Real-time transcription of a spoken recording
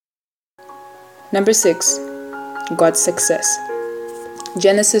Number 6. God's success.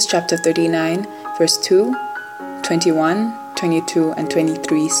 Genesis chapter 39, verse 2, 21, 22, and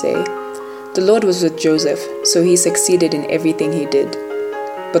 23 say, "The Lord was with Joseph, so he succeeded in everything he did.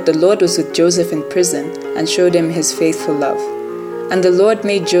 But the Lord was with Joseph in prison and showed him his faithful love. And the Lord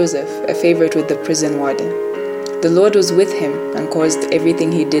made Joseph a favorite with the prison warden. The Lord was with him and caused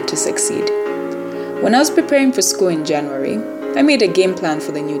everything he did to succeed." When I was preparing for school in January, I made a game plan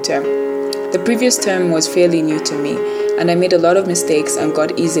for the new term. The previous term was fairly new to me, and I made a lot of mistakes and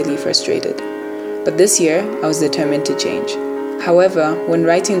got easily frustrated. But this year, I was determined to change. However, when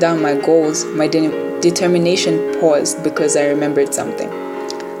writing down my goals, my determination paused because I remembered something.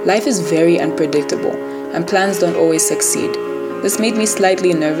 Life is very unpredictable, and plans don't always succeed. This made me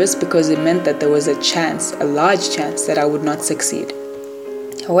slightly nervous because it meant that there was a large chance that I would not succeed.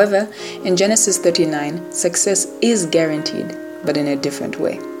 However, in Genesis 39, success is guaranteed, but in a different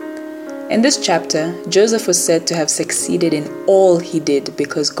way. In this chapter, Joseph was said to have succeeded in all he did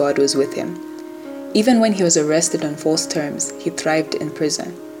because God was with him. Even when he was arrested on false terms, he thrived in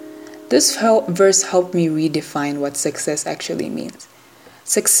prison. This verse helped me redefine what success actually means.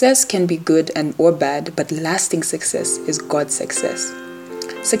 Success can be good or bad, but lasting success is God's success.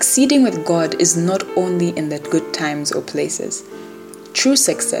 Succeeding with God is not only in the good times or places. True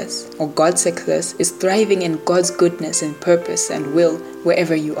success, or God's success, is thriving in God's goodness and purpose and will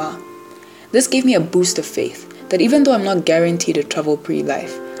wherever you are. This gave me a boost of faith that even though I'm not guaranteed a trouble-free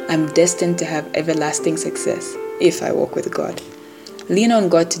life, I'm destined to have everlasting success if I walk with God. Lean on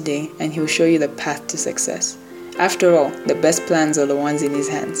God today and He will show you the path to success. After all, the best plans are the ones in His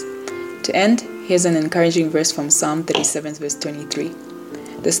hands. To end, here's an encouraging verse from Psalm 37 verse 23.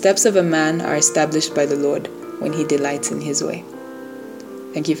 "The steps of a man are established by the Lord when he delights in His way."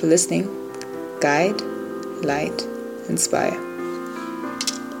 Thank you for listening. Guide, light, inspire.